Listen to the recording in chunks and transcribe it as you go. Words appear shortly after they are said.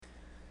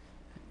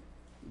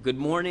Good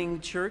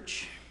morning,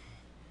 church.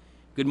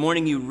 Good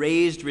morning, you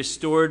raised,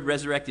 restored,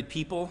 resurrected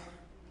people.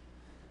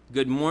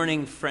 Good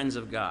morning, friends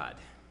of God.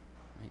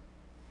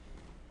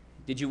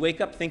 Did you wake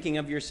up thinking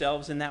of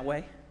yourselves in that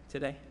way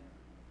today?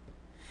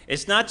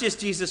 It's not just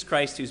Jesus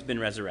Christ who's been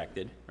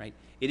resurrected, right?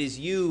 It is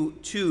you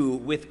too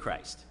with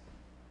Christ.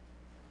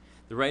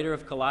 The writer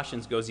of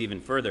Colossians goes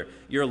even further.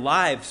 Your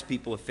lives,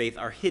 people of faith,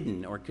 are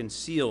hidden or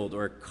concealed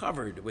or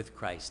covered with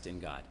Christ in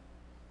God.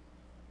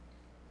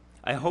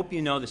 I hope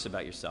you know this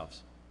about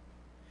yourselves.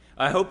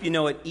 I hope you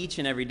know it each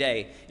and every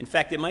day. In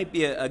fact, it might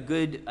be a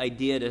good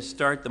idea to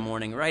start the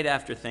morning right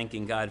after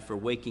thanking God for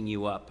waking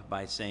you up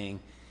by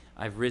saying,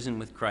 I've risen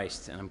with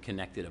Christ and I'm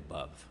connected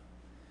above.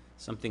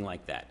 Something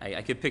like that.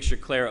 I could picture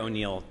Claire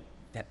O'Neill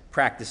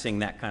practicing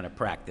that kind of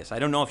practice. I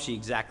don't know if she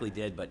exactly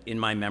did, but in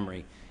my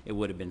memory, it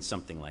would have been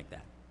something like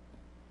that.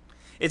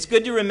 It's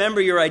good to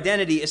remember your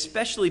identity,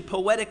 especially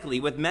poetically,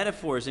 with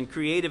metaphors and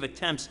creative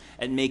attempts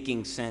at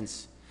making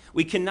sense.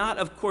 We cannot,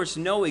 of course,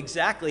 know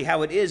exactly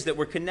how it is that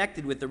we're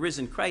connected with the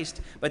risen Christ,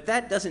 but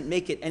that doesn't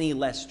make it any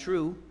less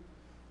true.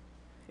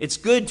 It's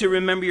good to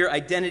remember your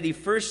identity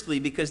firstly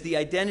because the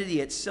identity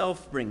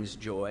itself brings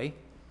joy,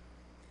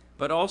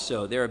 but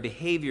also there are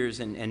behaviors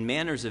and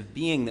manners of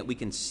being that we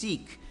can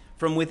seek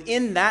from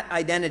within that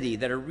identity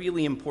that are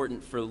really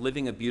important for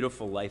living a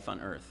beautiful life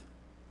on earth.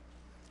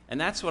 And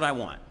that's what I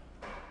want.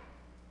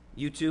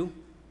 You too?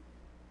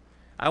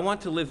 I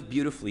want to live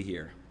beautifully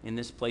here in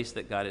this place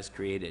that God has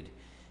created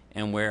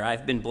and where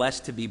I've been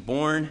blessed to be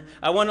born.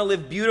 I want to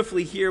live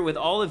beautifully here with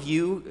all of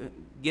you,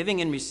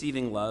 giving and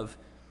receiving love.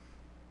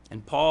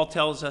 And Paul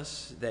tells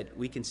us that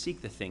we can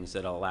seek the things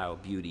that allow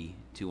beauty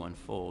to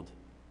unfold.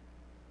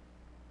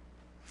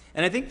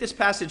 And I think this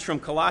passage from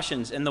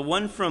Colossians and the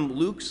one from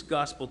Luke's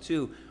gospel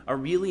too are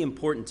really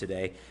important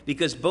today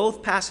because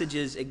both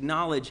passages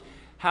acknowledge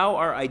how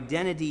our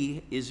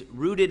identity is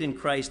rooted in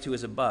Christ who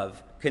is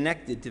above,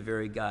 connected to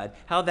very God,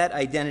 how that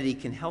identity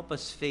can help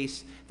us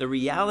face the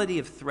reality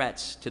of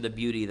threats to the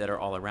beauty that are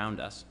all around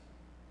us.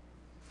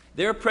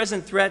 There are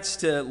present threats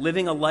to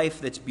living a life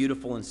that's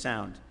beautiful and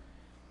sound,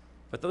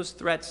 but those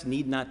threats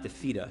need not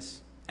defeat us,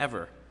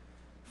 ever,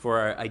 for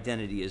our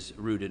identity is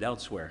rooted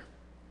elsewhere.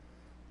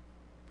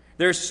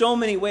 There are so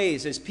many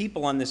ways as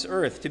people on this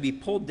earth to be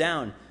pulled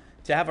down,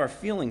 to have our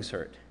feelings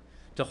hurt,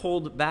 to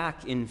hold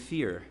back in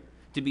fear,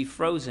 to be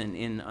frozen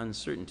in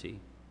uncertainty.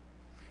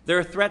 There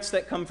are threats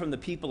that come from the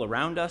people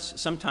around us,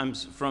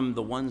 sometimes from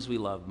the ones we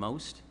love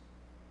most.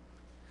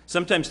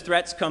 Sometimes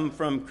threats come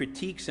from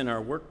critiques in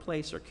our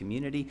workplace or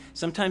community.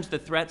 Sometimes the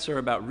threats are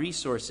about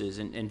resources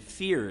and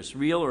fears,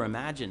 real or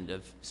imagined,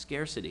 of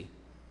scarcity.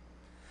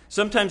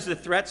 Sometimes the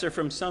threats are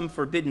from some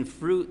forbidden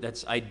fruit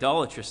that's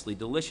idolatrously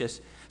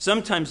delicious.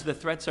 Sometimes the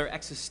threats are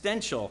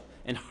existential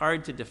and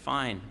hard to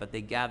define, but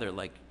they gather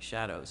like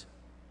shadows.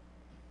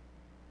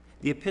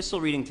 The epistle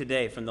reading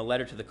today from the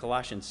letter to the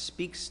Colossians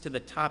speaks to the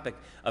topic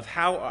of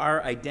how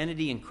our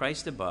identity in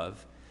Christ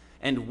above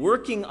and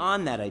working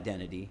on that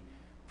identity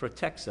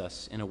protects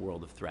us in a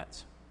world of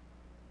threats.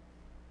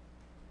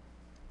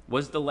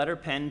 Was the letter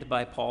penned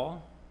by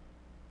Paul?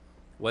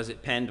 Was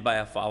it penned by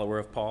a follower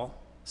of Paul?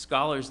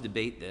 Scholars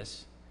debate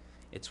this.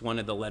 It's one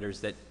of the letters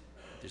that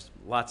there's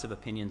lots of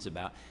opinions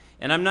about.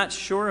 And I'm not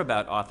sure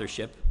about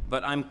authorship,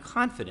 but I'm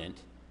confident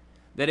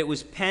that it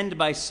was penned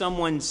by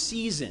someone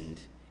seasoned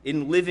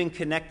in living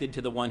connected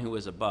to the one who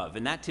is above.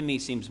 And that to me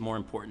seems more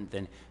important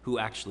than who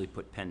actually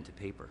put pen to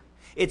paper.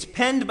 It's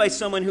penned by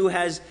someone who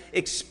has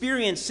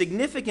experienced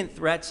significant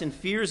threats and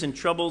fears and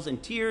troubles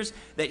and tears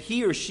that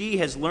he or she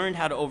has learned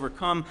how to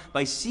overcome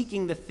by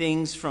seeking the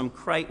things from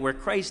Christ, where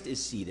Christ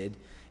is seated,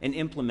 and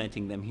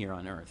implementing them here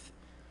on earth.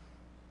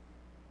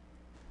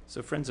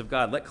 So, friends of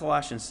God, let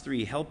Colossians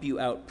 3 help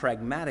you out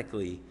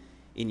pragmatically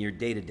in your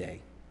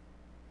day-to-day.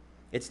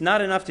 It's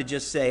not enough to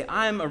just say,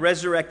 I'm a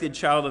resurrected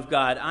child of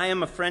God. I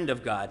am a friend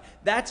of God.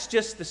 That's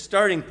just the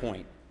starting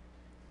point.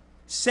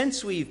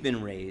 Since we've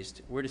been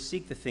raised, we're to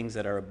seek the things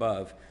that are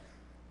above.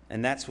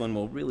 And that's when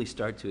we'll really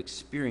start to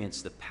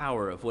experience the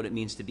power of what it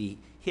means to be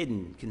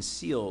hidden,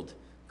 concealed,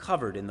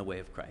 covered in the way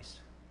of Christ.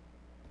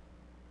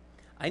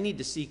 I need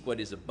to seek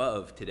what is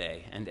above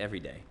today and every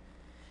day.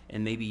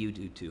 And maybe you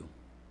do too.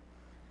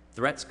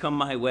 Threats come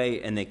my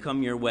way and they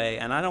come your way,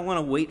 and I don't want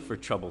to wait for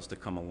troubles to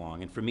come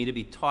along and for me to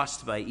be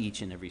tossed by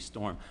each and every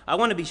storm. I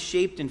want to be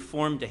shaped and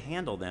formed to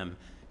handle them,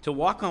 to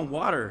walk on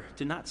water,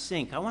 to not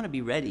sink. I want to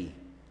be ready.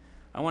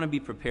 I want to be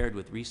prepared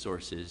with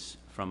resources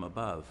from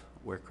above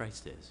where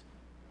Christ is.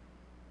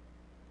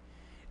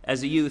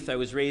 As a youth, I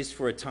was raised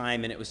for a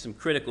time, and it was some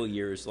critical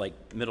years like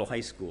middle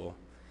high school,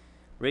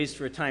 raised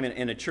for a time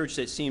in a church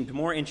that seemed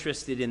more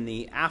interested in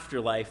the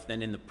afterlife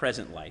than in the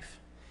present life.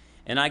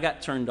 And I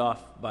got turned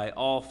off by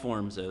all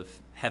forms of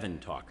heaven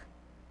talk.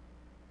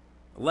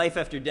 Life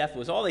after death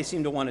was all they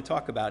seemed to want to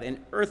talk about, and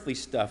earthly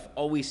stuff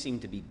always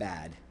seemed to be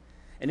bad.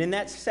 And in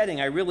that setting,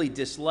 I really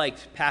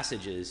disliked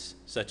passages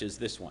such as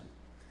this one.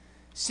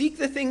 Seek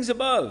the things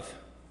above,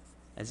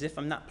 as if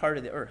I'm not part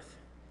of the earth.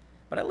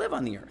 But I live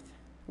on the earth.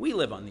 We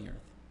live on the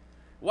earth.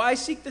 Why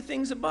seek the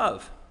things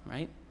above,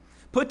 right?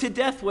 Put to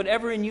death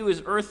whatever in you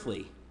is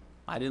earthly.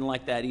 I didn't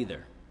like that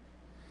either.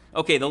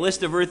 Okay, the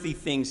list of earthly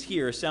things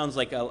here sounds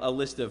like a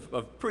list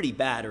of pretty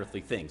bad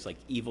earthly things, like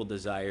evil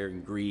desire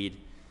and greed.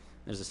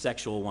 There's a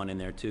sexual one in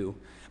there too.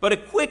 But a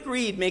quick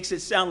read makes it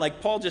sound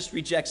like Paul just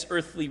rejects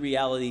earthly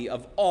reality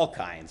of all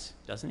kinds,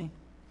 doesn't he?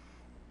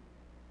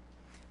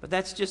 But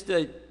that's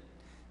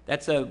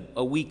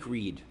a weak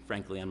read,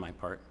 frankly, on my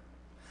part.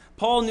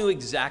 Paul knew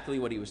exactly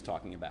what he was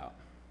talking about.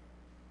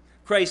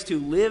 Christ, who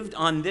lived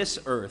on this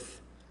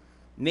earth,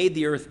 made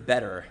the earth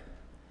better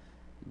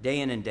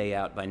day in and day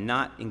out by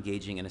not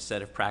engaging in a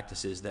set of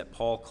practices that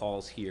Paul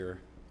calls here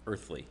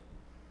earthly.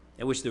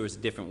 I wish there was a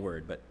different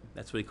word, but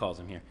that's what he calls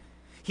them here.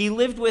 He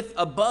lived with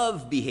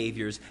above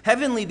behaviors,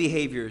 heavenly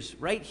behaviors,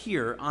 right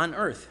here on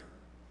earth.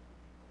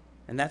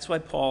 And that's why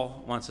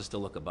Paul wants us to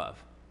look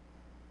above.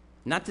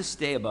 Not to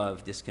stay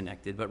above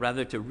disconnected, but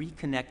rather to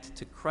reconnect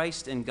to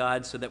Christ and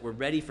God so that we're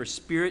ready for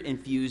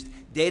spirit-infused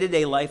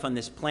day-to-day life on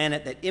this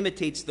planet that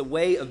imitates the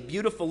way of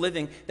beautiful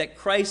living that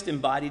Christ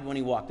embodied when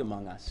he walked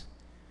among us.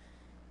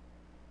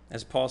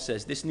 As Paul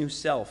says, this new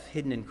self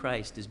hidden in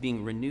Christ is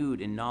being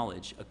renewed in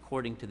knowledge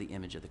according to the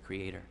image of the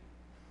Creator.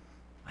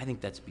 I think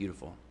that's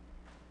beautiful.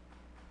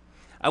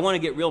 I want to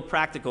get real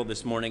practical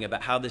this morning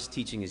about how this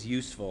teaching is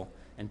useful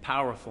and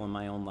powerful in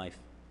my own life.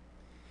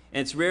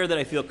 And it's rare that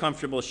I feel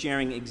comfortable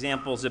sharing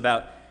examples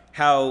about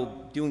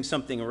how doing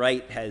something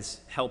right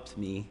has helped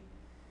me,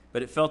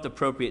 but it felt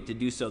appropriate to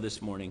do so this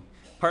morning,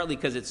 partly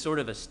because it's sort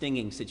of a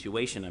stinging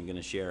situation I'm going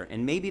to share,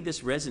 and maybe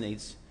this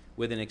resonates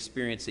with an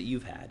experience that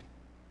you've had.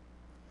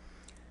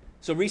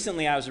 So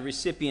recently I was a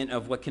recipient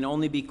of what can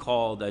only be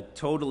called a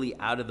totally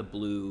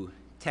out-of-the-blue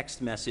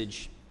text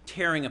message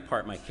tearing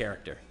apart my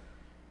character,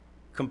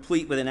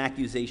 complete with an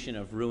accusation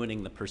of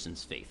ruining the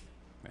person's faith,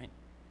 right?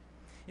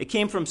 It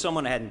came from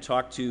someone I hadn't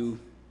talked to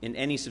in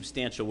any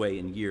substantial way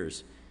in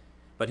years,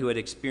 but who had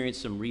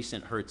experienced some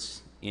recent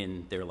hurts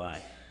in their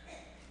life.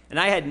 And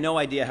I had no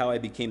idea how I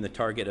became the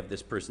target of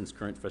this person's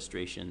current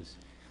frustrations,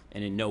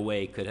 and in no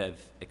way could have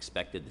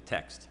expected the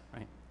text,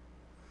 right?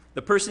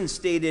 The person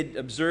stated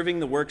observing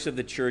the works of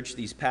the church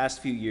these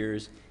past few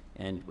years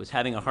and was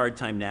having a hard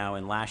time now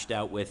and lashed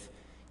out with,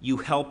 "You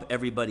help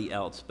everybody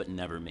else, but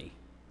never me."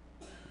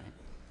 Right?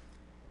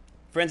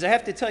 Friends, I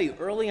have to tell you,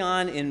 early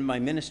on in my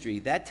ministry,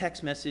 that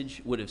text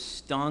message would have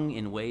stung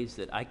in ways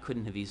that I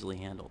couldn't have easily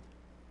handled.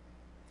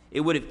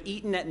 It would have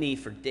eaten at me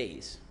for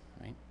days,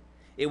 right?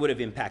 It would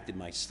have impacted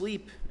my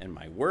sleep and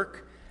my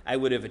work. I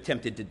would have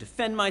attempted to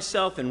defend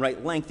myself and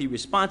write lengthy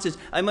responses.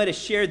 I might have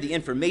shared the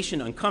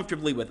information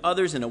uncomfortably with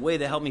others in a way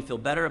that helped me feel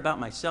better about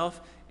myself.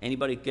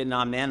 Anybody get an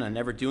amen on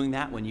never doing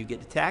that when you get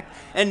attacked?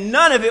 And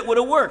none of it would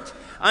have worked.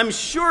 I'm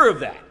sure of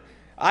that.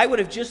 I would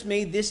have just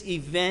made this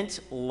event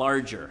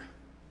larger.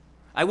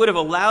 I would have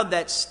allowed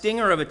that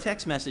stinger of a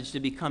text message to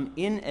become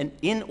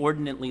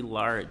inordinately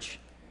large,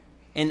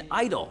 an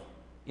idol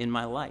in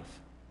my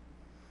life.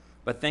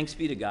 But thanks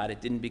be to God,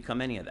 it didn't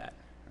become any of that,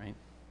 right?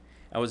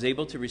 I was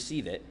able to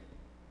receive it,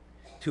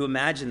 to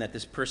imagine that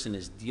this person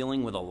is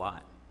dealing with a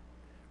lot.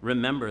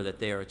 Remember that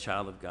they are a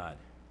child of God.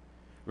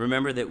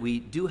 Remember that we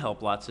do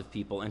help lots of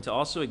people, and to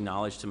also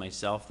acknowledge to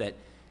myself that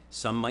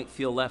some might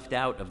feel left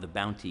out of the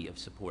bounty of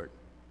support.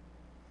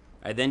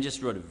 I then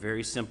just wrote a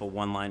very simple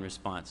one-line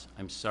response.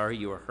 "I'm sorry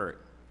you are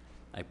hurt.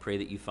 I pray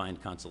that you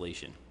find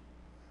consolation."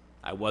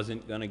 I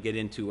wasn't going to get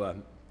into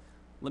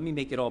let me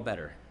make it all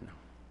better. No.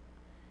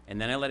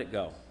 And then I let it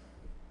go.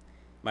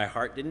 My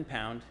heart didn't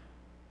pound.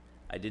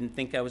 I didn't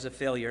think I was a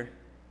failure.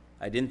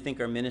 I didn't think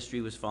our ministry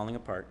was falling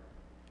apart.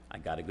 I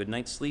got a good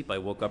night's sleep. I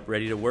woke up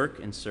ready to work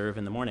and serve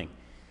in the morning.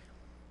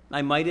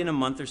 I might in a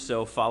month or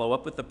so follow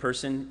up with the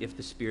person if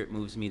the Spirit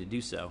moves me to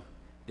do so.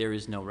 There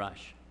is no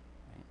rush.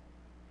 Right?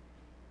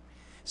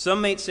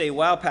 Some might say,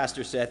 "Wow,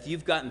 Pastor Seth,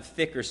 you've gotten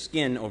thicker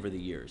skin over the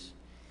years,"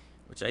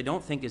 which I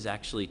don't think is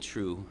actually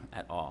true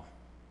at all.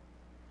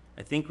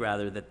 I think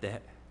rather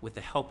that with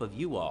the help of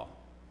you all,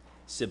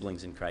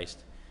 siblings in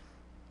Christ,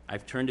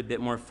 I've turned a bit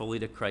more fully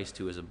to Christ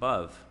who is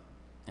above,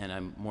 and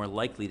I'm more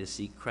likely to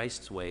seek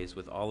Christ's ways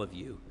with all of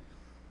you,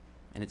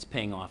 and it's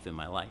paying off in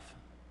my life.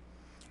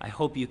 I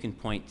hope you can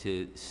point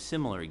to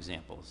similar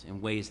examples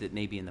in ways that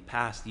maybe in the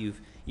past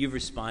you've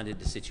responded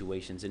to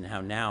situations, and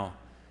how now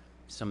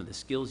some of the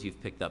skills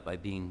you've picked up by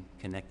being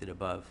connected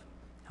above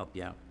help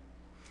you out.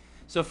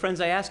 So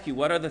friends, I ask you,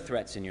 what are the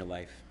threats in your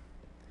life?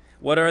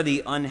 What are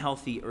the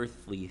unhealthy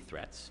earthly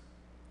threats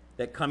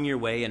that come your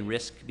way and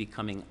risk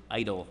becoming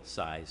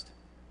idol-sized?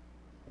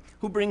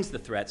 Who brings the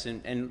threats,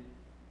 and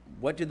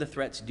what do the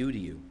threats do to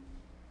you?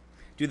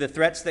 Do the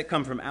threats that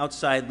come from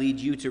outside lead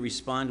you to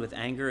respond with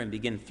anger and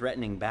begin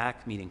threatening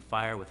back, meeting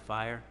fire with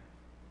fire?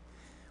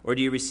 Or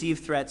do you receive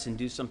threats and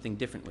do something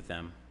different with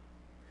them?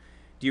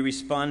 Do you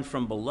respond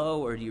from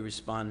below, or do you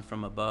respond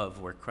from above,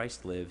 where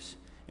Christ lives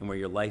and where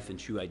your life and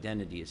true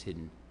identity is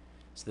hidden,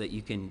 so that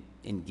you can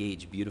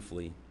engage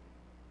beautifully?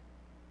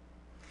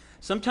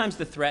 Sometimes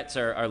the threats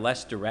are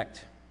less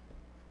direct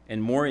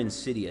and more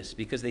insidious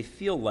because they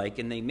feel like,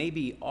 and they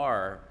maybe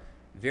are,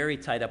 very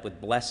tied up with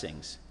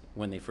blessings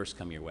when they first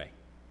come your way.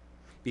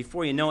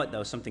 Before you know it,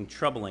 though, something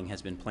troubling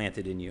has been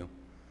planted in you.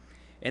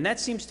 And that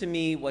seems to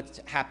me what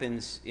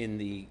happens in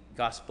the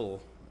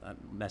gospel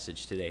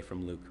message today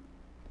from Luke.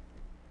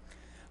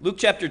 Luke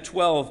chapter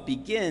 12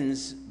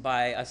 begins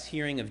by us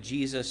hearing of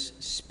Jesus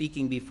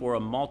speaking before a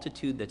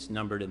multitude that's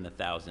numbered in the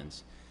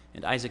thousands.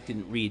 And Isaac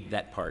didn't read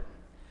that part.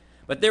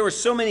 But there were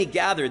so many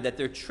gathered that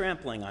they're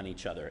trampling on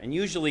each other. And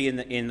usually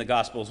in the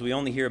Gospels, we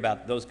only hear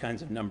about those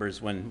kinds of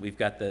numbers when we've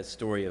got the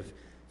story of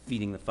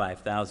feeding the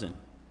 5,000.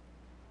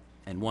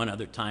 And one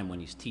other time when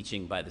he's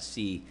teaching by the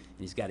sea, and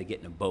he's got to get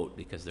in a boat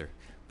because they're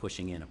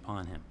pushing in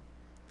upon him.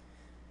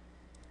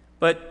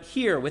 But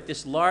here, with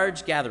this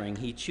large gathering,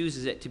 he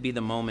chooses it to be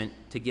the moment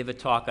to give a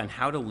talk on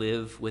how to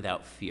live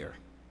without fear.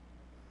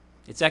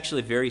 It's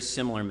actually a very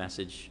similar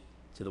message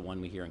to the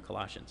one we hear in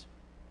Colossians.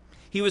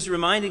 He was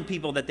reminding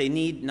people that they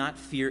need not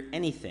fear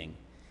anything,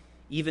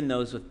 even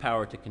those with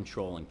power to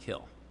control and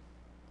kill.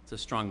 It's a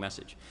strong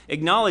message.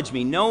 Acknowledge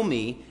me, know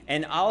me,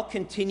 and I'll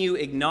continue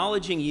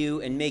acknowledging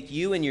you and make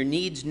you and your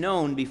needs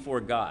known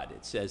before God,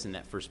 it says in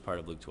that first part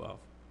of Luke 12.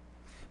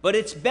 But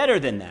it's better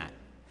than that.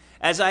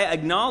 As I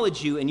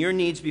acknowledge you and your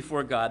needs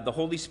before God, the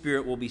Holy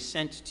Spirit will be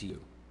sent to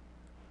you.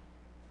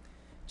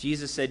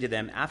 Jesus said to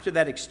them, after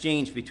that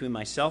exchange between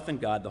myself and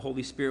God, the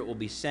Holy Spirit will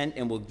be sent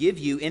and will give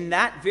you in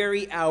that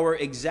very hour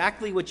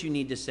exactly what you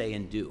need to say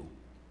and do.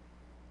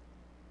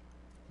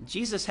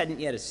 Jesus hadn't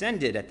yet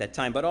ascended at that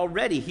time, but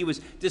already he was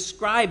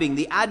describing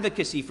the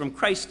advocacy from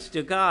Christ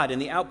to God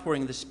and the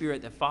outpouring of the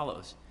Spirit that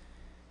follows.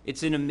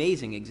 It's an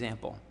amazing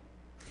example.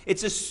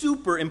 It's a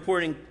super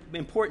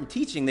important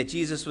teaching that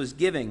Jesus was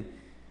giving.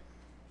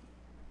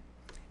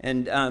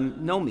 And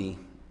know me,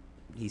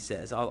 he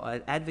says.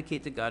 I'll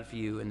advocate to God for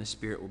you, and the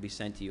Spirit will be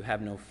sent to you.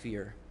 Have no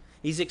fear.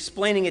 He's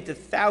explaining it to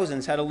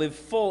thousands how to live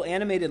full,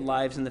 animated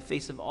lives in the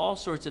face of all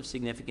sorts of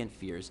significant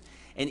fears.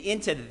 And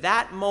into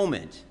that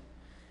moment,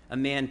 a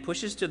man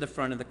pushes to the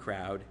front of the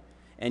crowd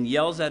and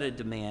yells out a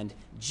demand,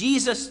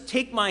 Jesus,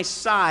 take my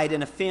side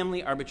in a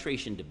family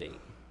arbitration debate.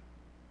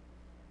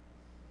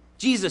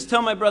 Jesus,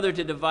 tell my brother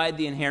to divide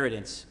the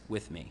inheritance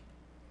with me.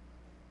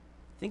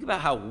 Think about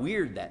how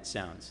weird that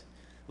sounds.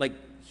 Like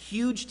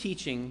huge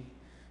teaching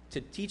to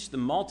teach the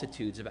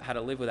multitudes about how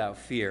to live without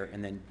fear,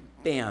 and then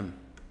bam.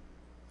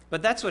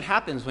 But that's what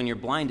happens when you're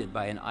blinded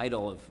by an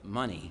idol of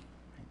money.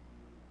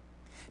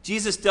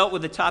 Jesus dealt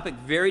with the topic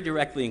very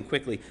directly and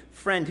quickly.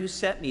 Friend, who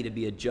set me to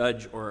be a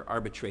judge or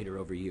arbitrator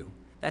over you?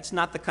 That's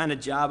not the kind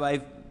of job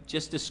I've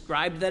just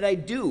described that I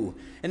do.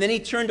 And then he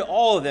turned to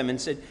all of them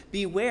and said,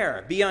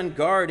 beware, be on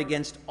guard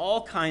against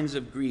all kinds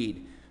of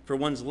greed, for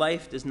one's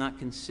life does not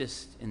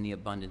consist in the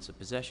abundance of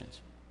possessions.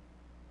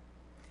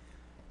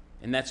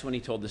 And that's when he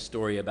told the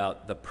story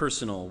about the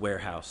personal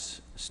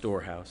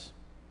storehouse.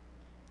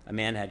 A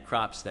man had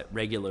crops that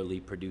regularly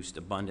produced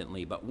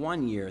abundantly, but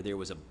one year there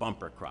was a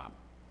bumper crop.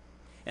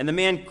 And the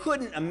man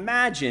couldn't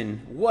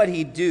imagine what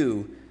he'd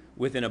do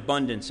with an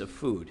abundance of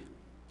food.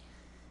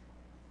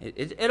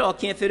 It all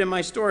can't fit in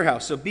my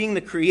storehouse. So being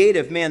the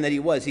creative man that he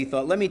was, he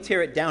thought, let me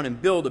tear it down and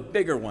build a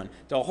bigger one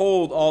to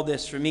hold all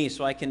this for me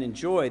so I can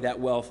enjoy that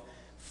wealth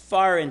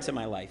far into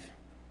my life.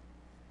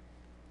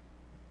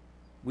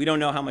 We don't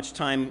know how much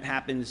time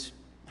happens,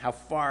 how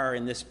far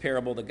in this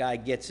parable the guy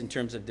gets in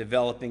terms of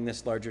developing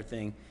this larger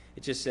thing.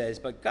 It just says,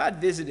 but God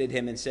visited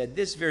him and said,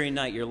 this very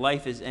night your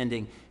life is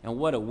ending, and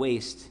what a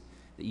waste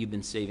that you've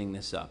been saving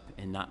this up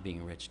and not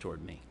being rich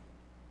toward me.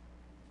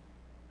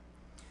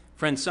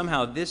 Friends,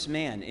 somehow this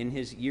man, in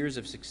his years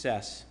of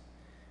success,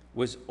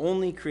 was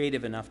only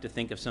creative enough to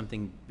think of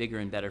something bigger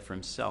and better for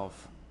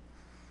himself.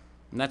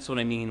 And that's what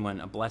I mean when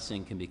a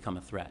blessing can become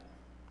a threat.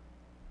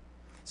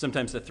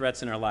 Sometimes the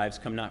threats in our lives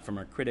come not from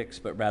our critics,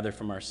 but rather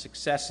from our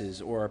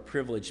successes or our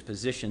privileged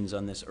positions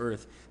on this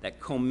earth that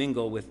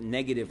commingle with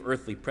negative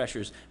earthly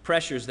pressures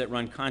that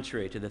run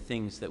contrary to the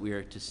things that we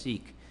are to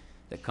seek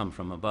that come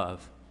from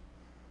above.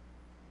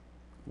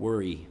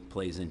 Worry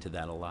plays into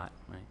that a lot,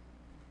 right?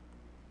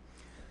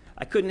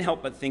 I couldn't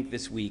help but think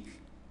this week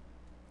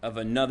of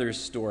another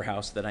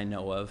storehouse that I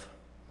know of.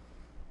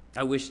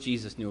 I wish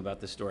Jesus knew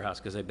about this storehouse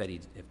because I bet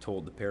he'd have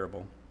told the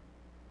parable.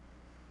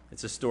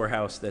 It's a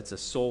storehouse that's a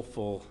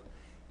soulful,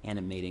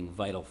 animating,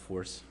 vital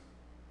force.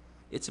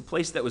 It's a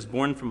place that was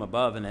born from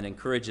above and that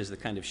encourages the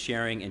kind of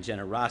sharing and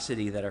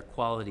generosity that are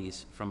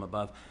qualities from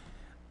above.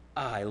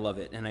 I love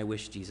it, and I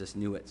wish Jesus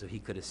knew it so he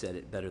could have said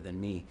it better than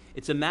me.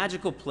 It's a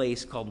magical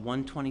place called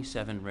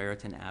 127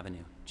 Raritan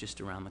Avenue,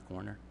 just around the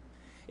corner.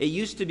 It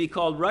used to be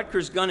called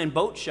Rutgers Gun and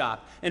Boat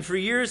Shop, and for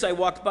years I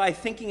walked by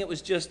thinking it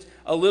was just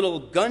a little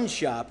gun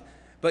shop,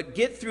 but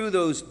get through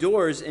those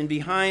doors and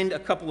behind a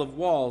couple of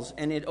walls,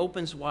 and it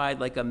opens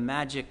wide like a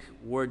magic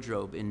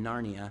wardrobe in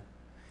Narnia.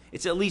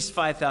 It's at least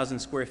 5,000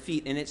 square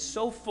feet, and it's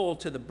so full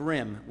to the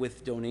brim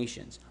with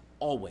donations,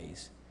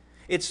 always.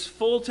 It's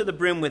full to the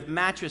brim with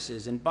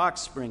mattresses and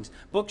box springs,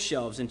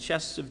 bookshelves and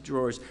chests of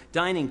drawers,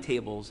 dining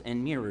tables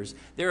and mirrors.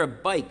 There are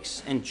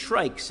bikes and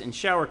trikes and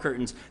shower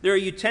curtains. There are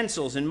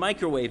utensils and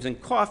microwaves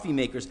and coffee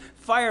makers,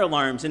 fire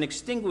alarms and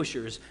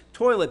extinguishers,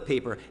 toilet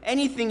paper.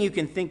 Anything you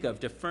can think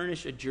of to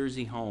furnish a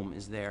Jersey home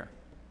is there.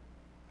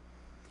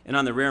 And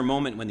on the rare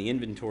moment when the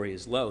inventory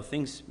is low,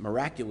 things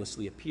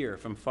miraculously appear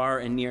from far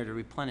and near to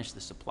replenish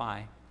the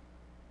supply.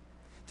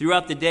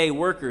 Throughout the day,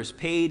 workers,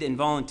 paid and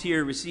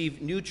volunteer,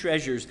 receive new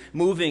treasures,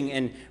 moving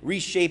and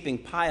reshaping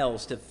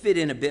piles to fit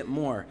in a bit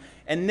more.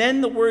 And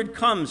then the word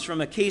comes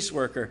from a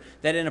caseworker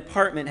that an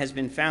apartment has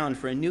been found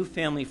for a new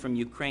family from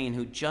Ukraine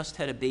who just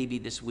had a baby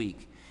this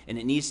week, and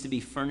it needs to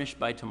be furnished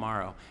by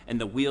tomorrow, and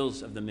the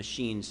wheels of the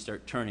machine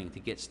start turning to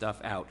get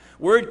stuff out.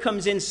 Word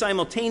comes in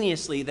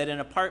simultaneously that an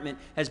apartment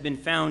has been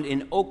found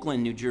in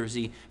Oakland, New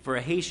Jersey for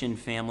a Haitian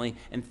family,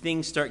 and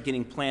things start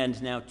getting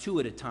planned now 2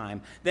 at a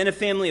time. Then a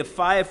family of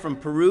 5 from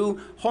Peru,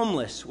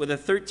 homeless with a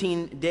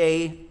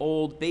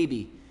 13-day-old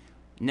baby,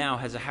 now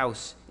has a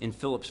house in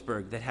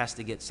Phillipsburg that has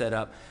to get set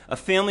up. A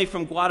family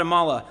from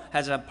Guatemala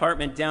has an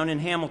apartment down in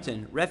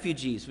Hamilton.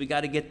 Refugees, we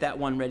got to get that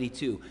one ready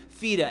too.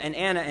 Fida and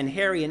Anna and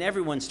Harry and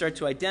everyone start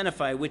to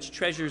identify which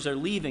treasures are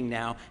leaving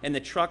now, and the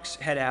trucks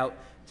head out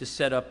to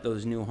set up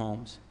those new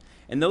homes.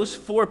 And those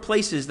 4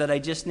 places that I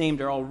just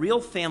named are all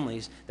real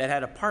families that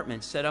had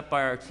apartments set up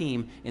by our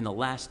team in the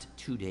last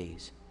 2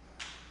 days.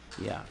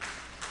 Yeah.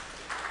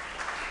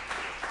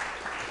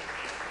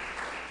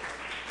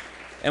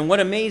 And what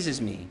amazes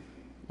me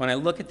when I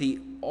look at the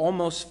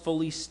almost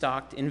fully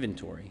stocked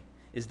inventory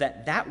is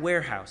that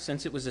warehouse,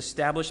 since it was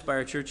established by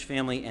our church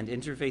family and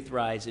Interfaith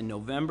Rise in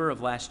November of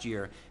last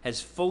year,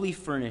 has fully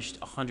furnished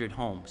 100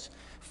 homes.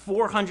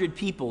 400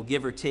 people,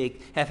 give or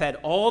take, have had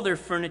all their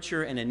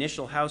furniture and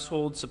initial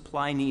household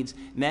supply needs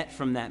met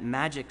from that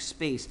magic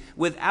space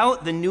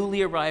without the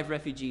newly arrived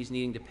refugees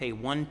needing to pay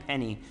 1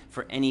 penny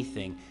for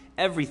anything.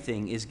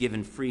 Everything is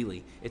given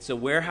freely. It's a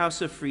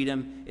warehouse of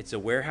freedom. It's a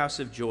warehouse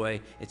of joy.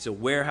 It's a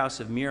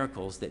warehouse of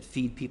miracles that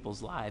feed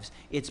people's lives.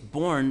 It's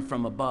born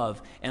from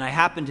above. And I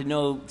happen to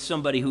know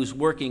somebody who's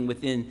working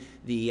within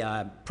the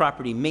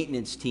property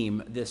maintenance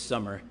team this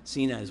summer.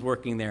 Sina is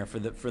working there for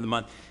the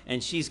month.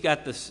 And she's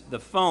got the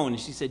phone. And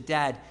she said,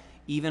 Dad,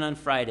 even on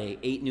Friday,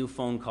 8 new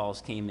phone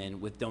calls came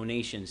in with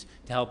donations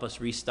to help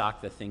us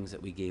restock the things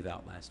that we gave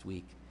out last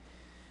week.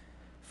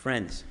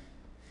 Friends,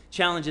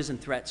 challenges and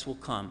threats will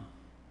come,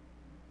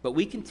 but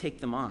we can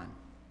take them on.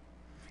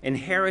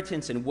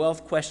 Inheritance and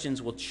wealth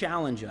questions will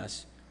challenge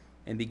us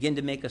and begin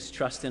to make us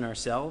trust in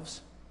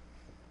ourselves.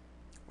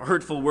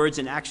 Hurtful words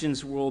and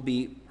actions will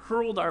be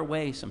hurled our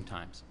way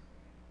sometimes.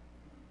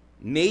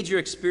 Major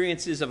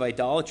experiences of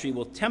idolatry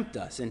will tempt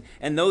us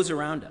and those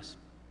around us.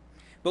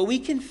 But we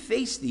can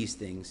face these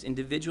things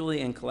individually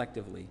and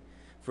collectively,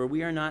 for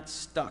we are not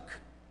stuck.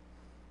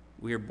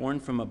 We are born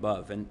from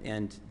above,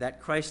 and that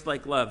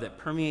Christ-like love that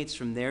permeates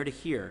from there to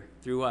here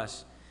through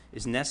us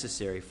is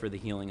necessary for the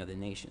healing of the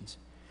nations.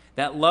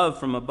 That love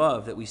from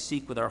above that we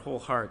seek with our whole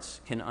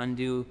hearts can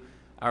undo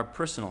our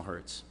personal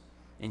hurts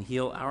and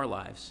heal our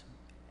lives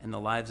and the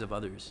lives of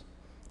others,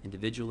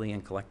 individually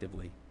and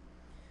collectively.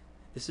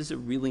 This is a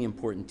really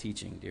important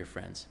teaching, dear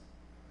friends.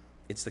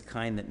 It's the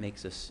kind that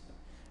makes us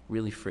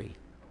really free.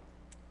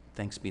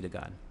 Thanks be to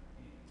God.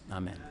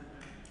 Amen.